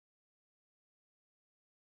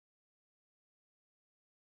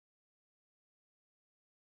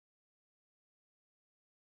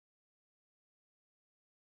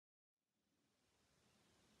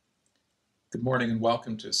Good morning and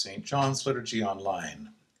welcome to St. John's Liturgy Online.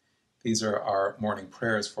 These are our morning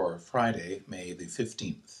prayers for Friday, May the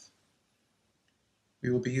 15th. We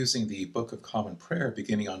will be using the Book of Common Prayer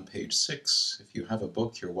beginning on page 6. If you have a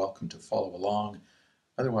book, you're welcome to follow along.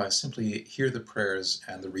 Otherwise, simply hear the prayers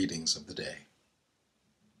and the readings of the day.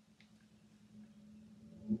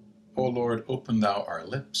 O Lord, open thou our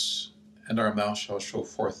lips, and our mouth shall show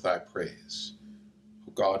forth thy praise.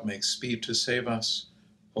 O God, make speed to save us.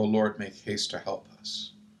 O Lord, make haste to help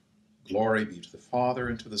us. Glory be to the Father,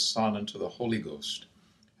 and to the Son, and to the Holy Ghost,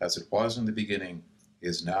 as it was in the beginning,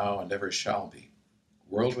 is now, and ever shall be,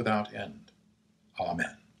 world without end.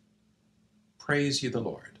 Amen. Praise ye the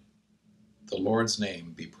Lord. The Lord's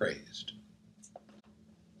name be praised.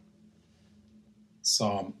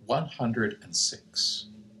 Psalm 106.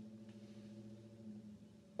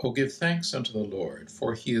 O give thanks unto the Lord,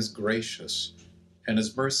 for he is gracious, and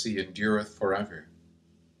his mercy endureth forever.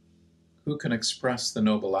 Who can express the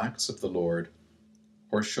noble acts of the Lord,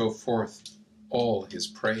 or show forth all his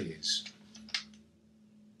praise?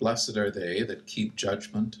 Blessed are they that keep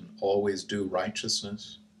judgment and always do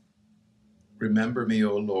righteousness. Remember me,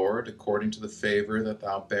 O Lord, according to the favor that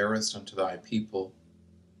thou bearest unto thy people.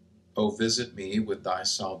 O visit me with thy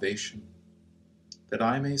salvation, that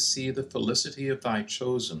I may see the felicity of thy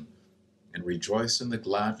chosen, and rejoice in the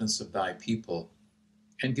gladness of thy people,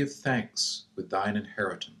 and give thanks with thine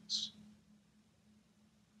inheritance.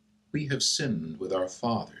 We have sinned with our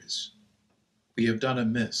fathers. We have done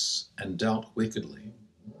amiss and dealt wickedly.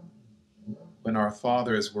 When our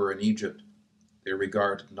fathers were in Egypt, they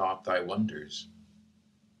regarded not thy wonders.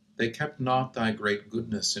 They kept not thy great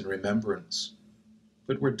goodness in remembrance,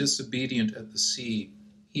 but were disobedient at the sea,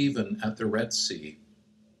 even at the Red Sea.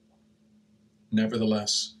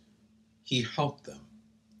 Nevertheless, he helped them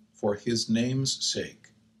for his name's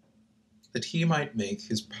sake, that he might make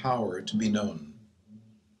his power to be known.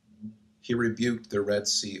 He rebuked the Red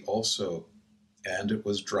Sea also, and it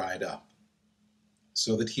was dried up,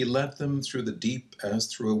 so that he led them through the deep as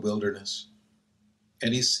through a wilderness,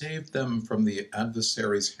 and he saved them from the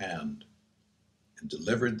adversary's hand, and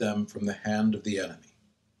delivered them from the hand of the enemy.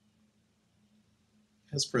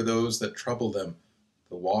 As for those that troubled them,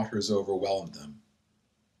 the waters overwhelmed them.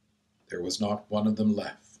 There was not one of them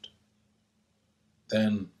left.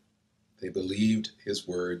 Then they believed his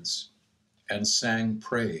words, and sang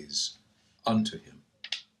praise unto him.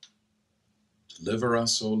 Deliver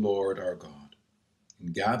us, O Lord our God,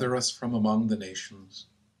 and gather us from among the nations,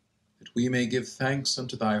 that we may give thanks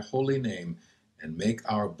unto thy holy name, and make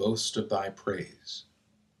our boast of thy praise.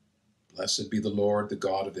 Blessed be the Lord, the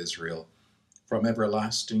God of Israel, from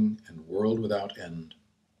everlasting and world without end.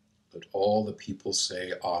 Let all the people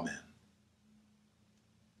say, Amen.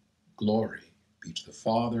 Glory be to the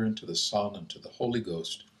Father, and to the Son, and to the Holy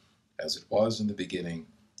Ghost, as it was in the beginning,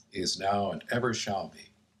 is now, and ever shall be,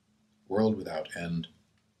 world without end.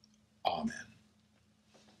 Amen.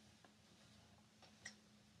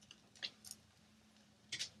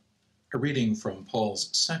 A reading from Paul's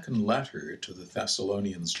second letter to the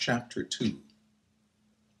Thessalonians, chapter 2.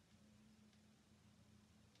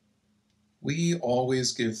 We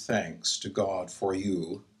always give thanks to God for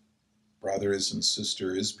you, brothers and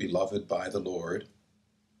sisters, beloved by the Lord,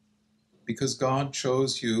 because God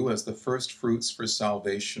chose you as the first fruits for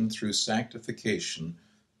salvation through sanctification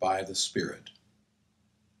by the Spirit,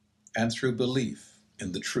 and through belief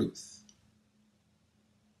in the truth.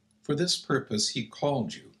 For this purpose he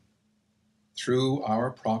called you, through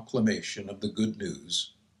our proclamation of the good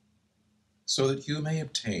news, so that you may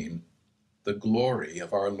obtain the glory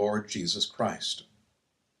of our Lord Jesus Christ.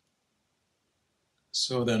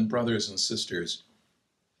 So then, brothers and sisters,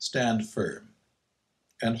 stand firm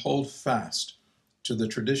and hold fast to the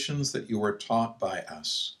traditions that you were taught by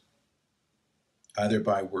us, either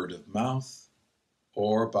by word of mouth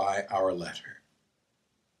or by our letter.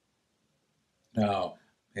 Now,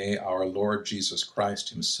 may our Lord Jesus Christ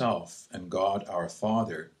himself and God our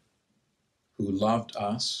Father, who loved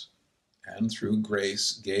us and through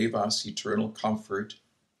grace gave us eternal comfort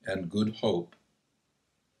and good hope,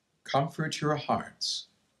 comfort your hearts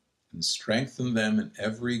and strengthen them in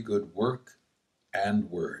every good work and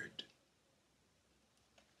word.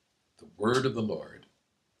 The word of the Lord.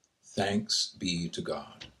 Thanks be to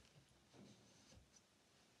God.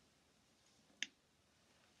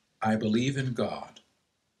 I believe in God,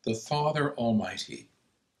 the Father Almighty,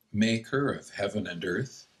 maker of heaven and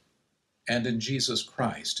earth, and in Jesus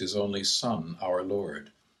Christ, his only Son, our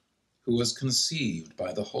Lord, who was conceived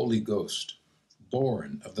by the Holy Ghost,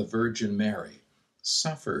 born of the Virgin Mary,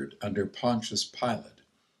 suffered under Pontius Pilate,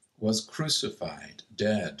 was crucified,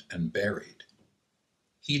 dead, and buried.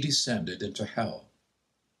 he descended into hell.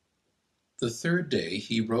 The third day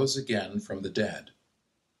he rose again from the dead.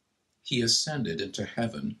 He ascended into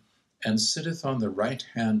heaven, and sitteth on the right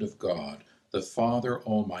hand of God, the Father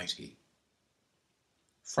Almighty.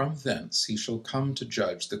 From thence he shall come to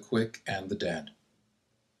judge the quick and the dead.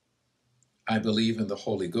 I believe in the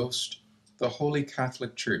Holy Ghost, the Holy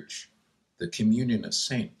Catholic Church, the communion of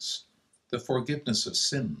saints, the forgiveness of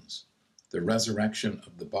sins, the resurrection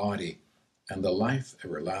of the body, and the life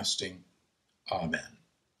everlasting. Amen.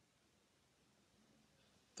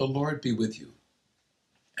 The Lord be with you,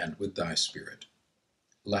 and with thy spirit.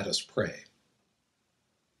 Let us pray.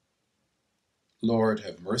 Lord,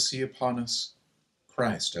 have mercy upon us.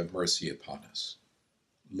 Christ, have mercy upon us.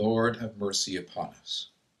 Lord, have mercy upon us.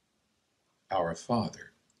 Our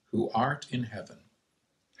Father, who art in heaven,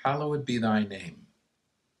 hallowed be thy name.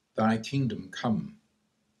 Thy kingdom come,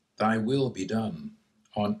 thy will be done,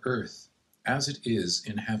 on earth as it is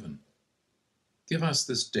in heaven. Give us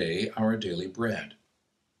this day our daily bread,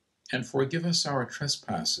 and forgive us our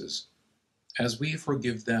trespasses, as we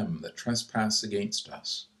forgive them that trespass against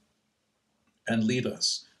us. And lead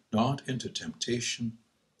us not into temptation,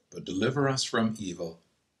 but deliver us from evil.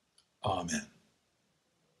 Amen.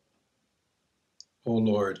 O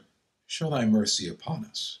Lord, show thy mercy upon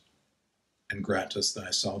us, and grant us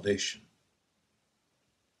thy salvation.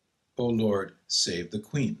 O Lord, save the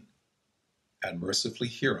Queen, and mercifully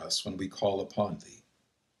hear us when we call upon thee.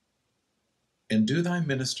 Endue thy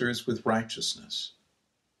ministers with righteousness,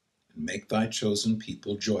 and make thy chosen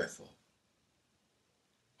people joyful.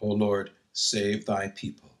 O Lord, save thy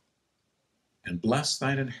people, and bless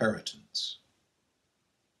thine inheritance.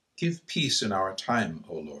 Give peace in our time,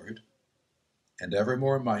 O Lord, and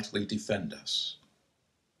evermore mightily defend us.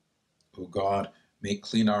 O God, make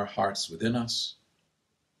clean our hearts within us,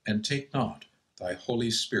 and take not thy Holy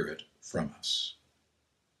Spirit from us.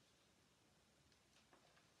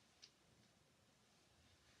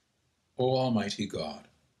 O Almighty God,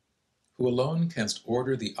 who alone canst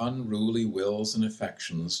order the unruly wills and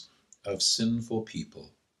affections of sinful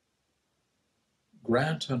people,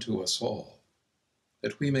 grant unto us all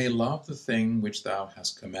that we may love the thing which thou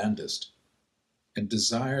hast commandest, and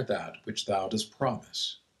desire that which thou dost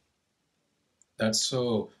promise, that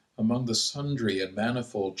so, among the sundry and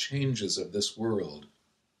manifold changes of this world,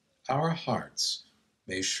 our hearts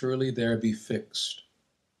may surely there be fixed,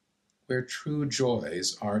 where true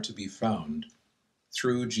joys are to be found,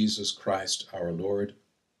 through Jesus Christ our Lord.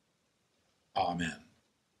 Amen.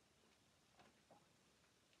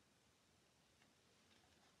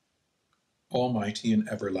 Almighty and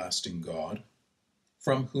everlasting God,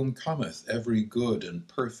 from whom cometh every good and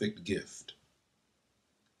perfect gift,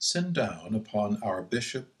 send down upon our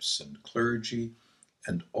bishops and clergy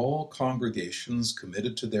and all congregations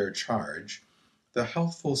committed to their charge the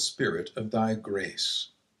healthful spirit of thy grace,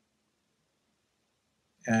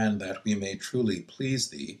 and that we may truly please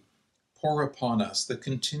thee, pour upon us the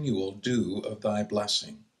continual dew of thy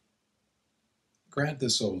blessing. Grant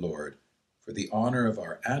this, O Lord, for the honor of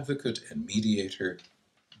our advocate and mediator,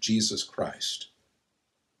 Jesus Christ.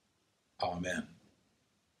 Amen.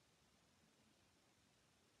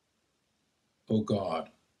 O God,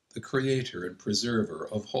 the Creator and Preserver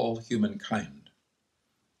of all humankind,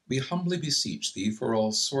 we humbly beseech thee for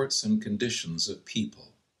all sorts and conditions of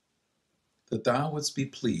people, that thou wouldst be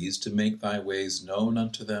pleased to make thy ways known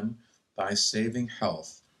unto them, thy saving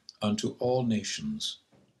health unto all nations.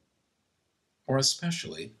 More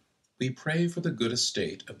especially, we pray for the good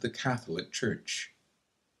estate of the Catholic Church,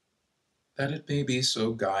 that it may be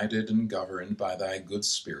so guided and governed by thy good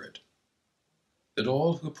Spirit, that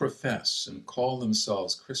all who profess and call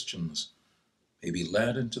themselves Christians may be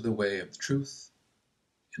led into the way of truth,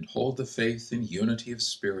 and hold the faith in unity of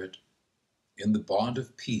spirit, in the bond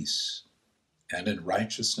of peace, and in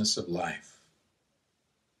righteousness of life.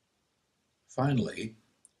 Finally,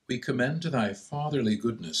 we commend to thy fatherly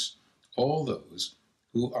goodness all those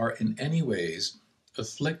who are in any ways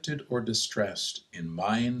afflicted or distressed in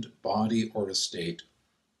mind, body, or estate,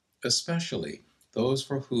 especially those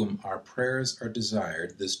for whom our prayers are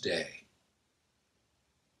desired this day.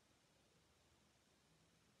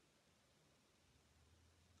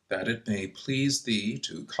 That it may please thee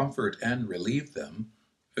to comfort and relieve them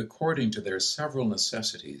according to their several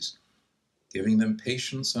necessities, giving them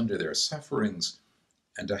patience under their sufferings,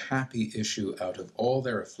 and a happy issue out of all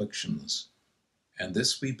their afflictions. And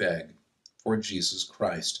this we beg for Jesus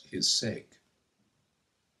Christ, his sake.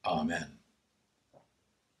 Amen.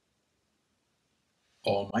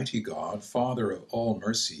 Almighty God, Father of all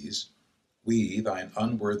mercies, we, thine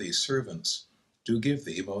unworthy servants, do give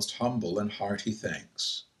thee most humble and hearty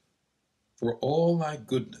thanks. for all thy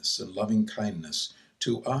goodness and loving kindness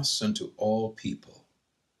to us and to all people.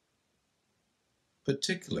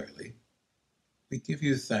 Particularly, we give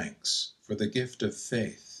you thanks for the gift of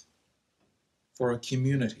faith, for a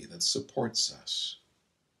community that supports us,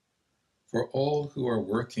 for all who are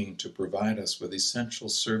working to provide us with essential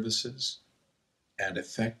services and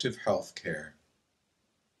effective health care,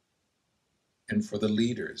 and for the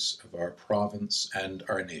leaders of our province and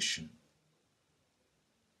our nation.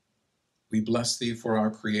 We bless thee for our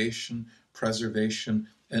creation, preservation,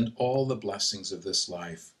 and all the blessings of this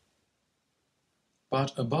life,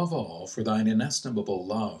 but above all for thine inestimable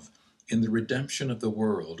love in the redemption of the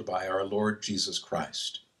world by our Lord Jesus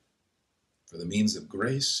Christ, for the means of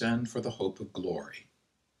grace and for the hope of glory.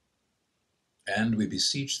 And we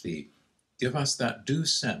beseech thee, give us that due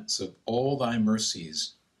sense of all thy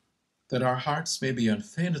mercies, that our hearts may be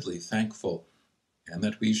unfeignedly thankful, and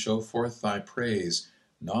that we show forth thy praise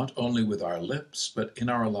not only with our lips, but in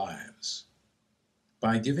our lives,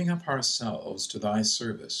 by giving up ourselves to thy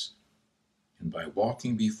service, and by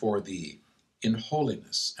walking before thee in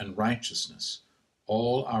holiness and righteousness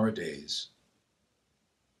all our days.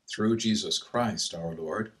 Through Jesus Christ our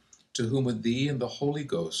Lord, to whom with thee and the Holy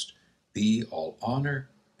Ghost be all honor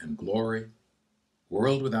and glory,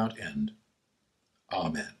 world without end.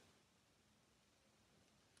 Amen.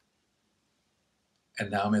 And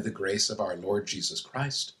now may the grace of our Lord Jesus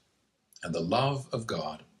Christ, and the love of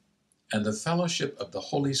God, and the fellowship of the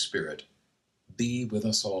Holy Spirit be with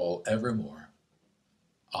us all evermore.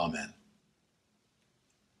 Amen.